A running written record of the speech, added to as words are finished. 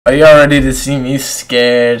Are y'all ready to see me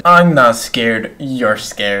scared? I'm not scared, you're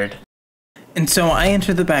scared. And so I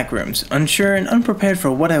entered the Backrooms, unsure and unprepared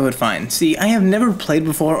for what I would find. See, I have never played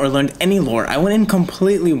before or learned any lore. I went in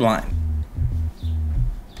completely blind.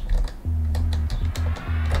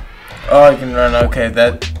 Oh, I can run, okay,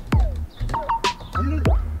 that...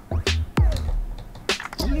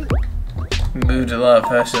 moved a lot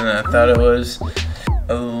faster than I thought it was.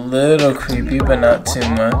 A little creepy, but not too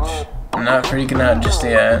much. I'm not freaking out just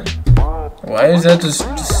yet. Why is that just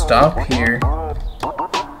stop here?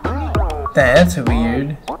 That's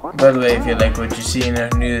weird. By the way, if you like what you see and are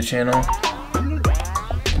new to the channel,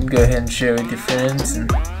 go ahead and share with your friends.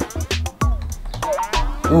 And...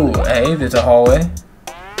 ooh, hey, there's a hallway.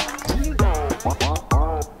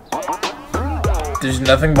 There's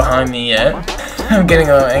nothing behind me yet. I'm getting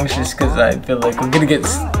a little anxious because I feel like I'm gonna get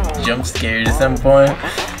jump scared at some point.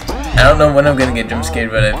 I don't know when I'm gonna get jump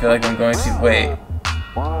scared, but I feel like I'm going to. Wait.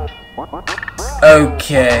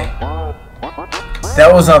 Okay.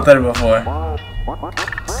 That was not there before.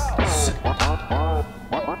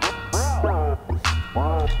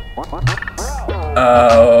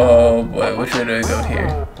 Oh boy, which way do I go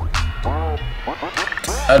here?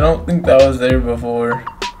 I don't think that was there before.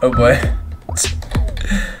 Oh boy.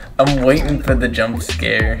 I'm waiting for the jump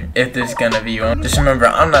scare, if there's gonna be one. Just remember,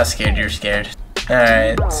 I'm not scared, you're scared.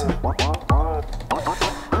 Alright.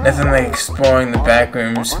 Nothing like exploring the back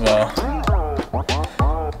rooms. Well,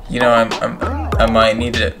 you know, I might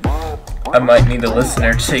need a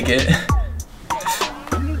listener ticket.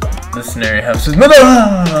 Listener helps with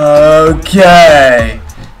okay.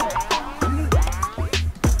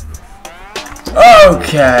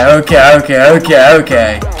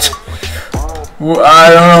 Okay. I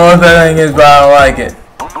don't know what that thing is, but I don't like it.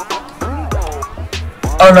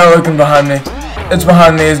 Oh no, looking behind me. It's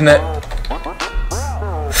behind me, isn't it?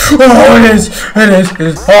 Oh, it is. Oh,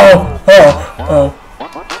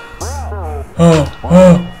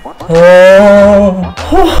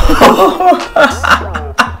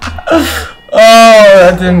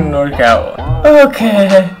 that didn't work out.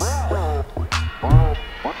 Okay.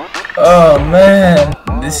 Oh man,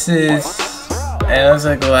 this is... and I was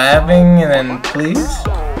like laughing, and then please.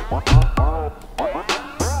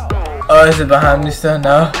 Oh, is it behind me still?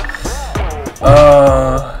 No.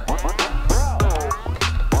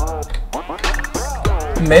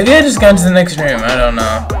 Maybe I just got to the next room. I don't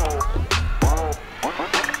know.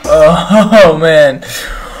 Oh man.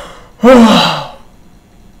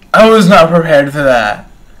 I was not prepared for that.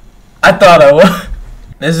 I thought I was.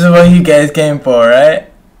 This is what you guys came for,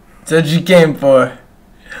 right? That's what you came for.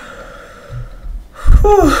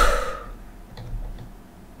 Whew.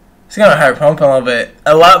 It's got my heart pumping a little bit.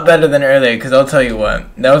 A lot better than earlier, because I'll tell you what.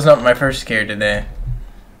 That was not my first scare today.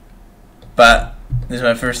 But this is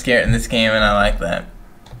my first scare in this game, and I like that.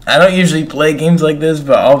 I don't usually play games like this,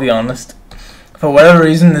 but I'll be honest. For whatever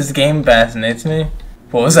reason, this game fascinates me.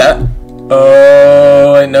 What was that?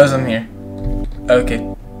 Oh, it knows I'm here. Okay.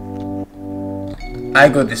 I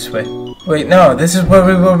go this way. Wait, no, this is where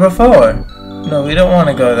we were before. No, we don't want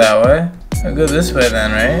to go that way. I'll go this way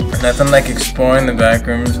then, right? Nothing like exploring the back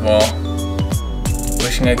rooms while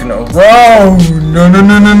wishing I could know. Whoa! No,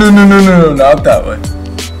 not that way.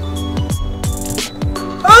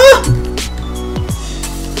 Ah!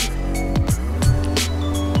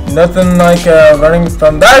 Nothing like running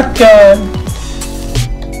from that guy.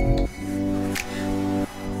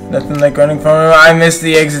 Nothing like running from him. I missed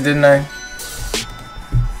the exit, didn't I?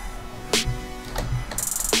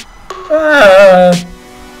 Ah!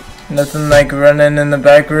 Nothing like running in the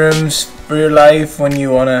back rooms for your life when you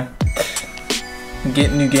wanna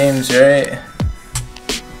get new games, right?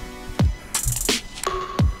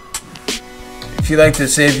 If you like to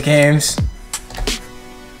save games,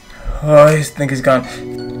 oh, I think he's gone.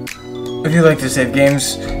 If you like to save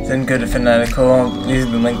games, then go to Fanatical. I'll leave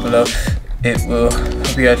the link below. It will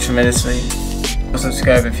help you out tremendously.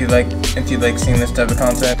 Subscribe if you like seeing this type of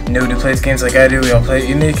content. Nobody plays games like I do. We all play it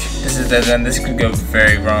unique. This is dead end. This could go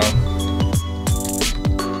very wrong.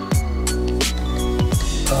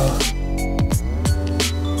 Oh.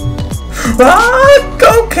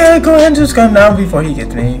 Ah, okay, go ahead and just go now before he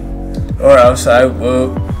gets me, or else I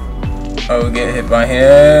will get hit by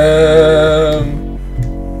him.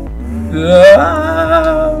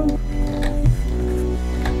 Ah.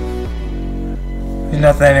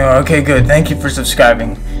 Nothing anymore. Okay, good. Thank you for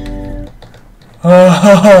subscribing.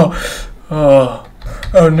 Oh,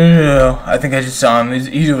 no. I think I just saw him.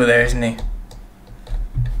 He's over there, isn't he?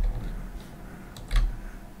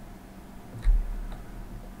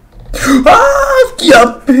 Ah,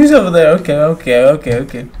 yup. He's over there. Okay.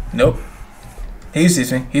 Nope. He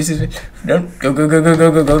sees me. He sees me. Don't go, go, go, go,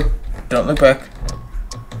 go, go, go. Don't look back.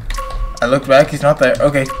 I looked back. He's not there.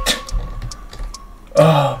 Okay.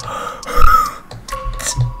 Oh.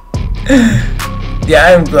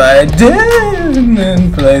 Yeah, I'm glad I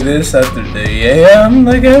didn't play this after 3 a.m.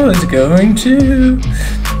 like I was going to.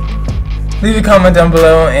 Leave a comment down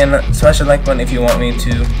below and smash the like button if you want me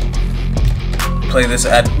to play this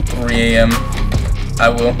at 3 a.m. I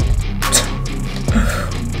will.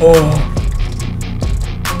 Oh.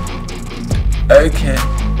 Okay.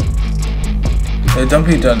 Don't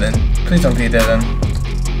be a dead end. Please don't be a dead end.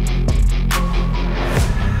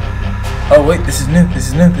 Oh wait, this is new. This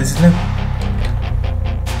is new. This is new.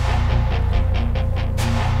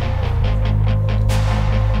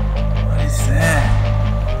 What is that?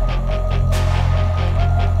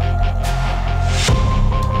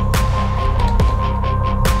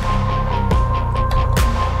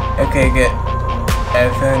 Okay, good. I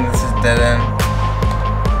have a feeling this is dead end.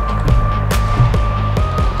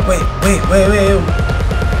 Wait.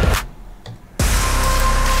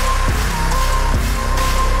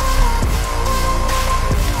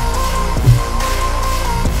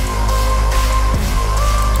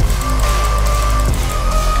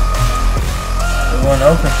 The one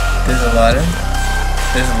open. There's a ladder.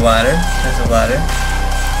 There's a ladder. There's a ladder.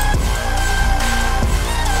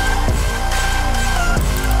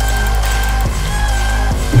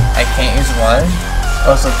 I can't use the ladder.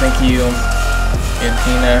 Also, thank you,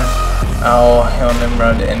 Athena, Owl, Hail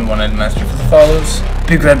Nimrod, and One-Eyed Master for the follows.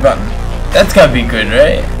 Big red button. That's gotta be good,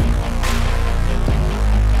 right?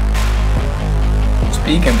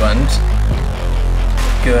 Speaking buttons,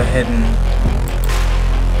 go ahead and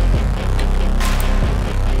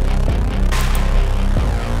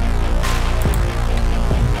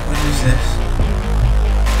what is this?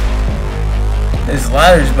 There's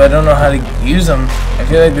ladders, but I don't know how to use them. I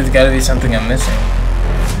feel like there's gotta be something I'm missing.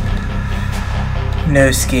 No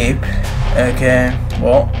escape. Okay,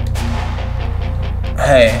 well.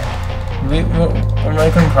 Hey. We're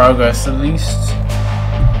making progress at least.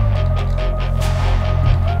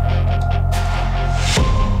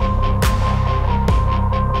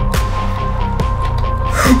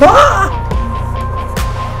 Ah!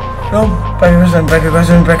 No, back across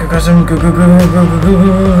him, go, go, go, go, go, go, go,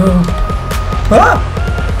 go. Ah!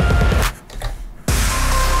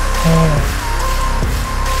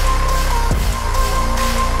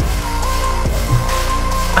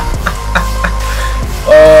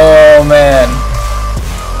 Oh man.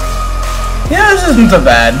 Yeah, this isn't so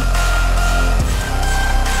bad.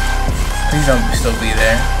 Please don't still be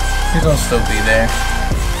there. Please don't still be there.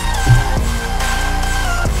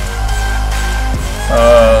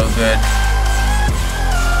 Oh, good.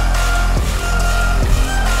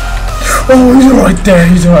 Oh, he's right there.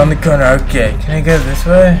 He's around the corner. Okay, can I go this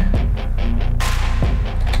way?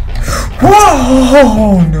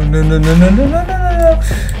 Whoa! No, no, no, no, no, no, no, no, no.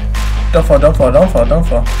 Don't fall, don't fall, don't fall, don't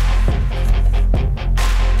fall.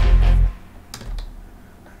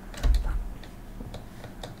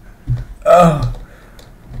 Oh.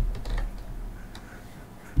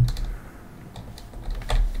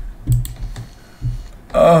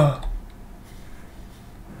 Oh.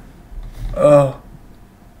 Oh.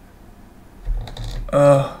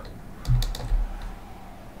 Oh.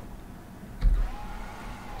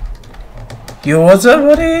 Yo, what's up,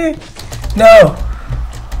 buddy? No.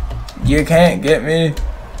 You can't get me.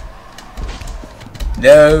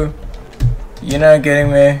 No. You're not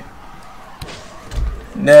getting me.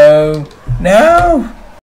 No. No.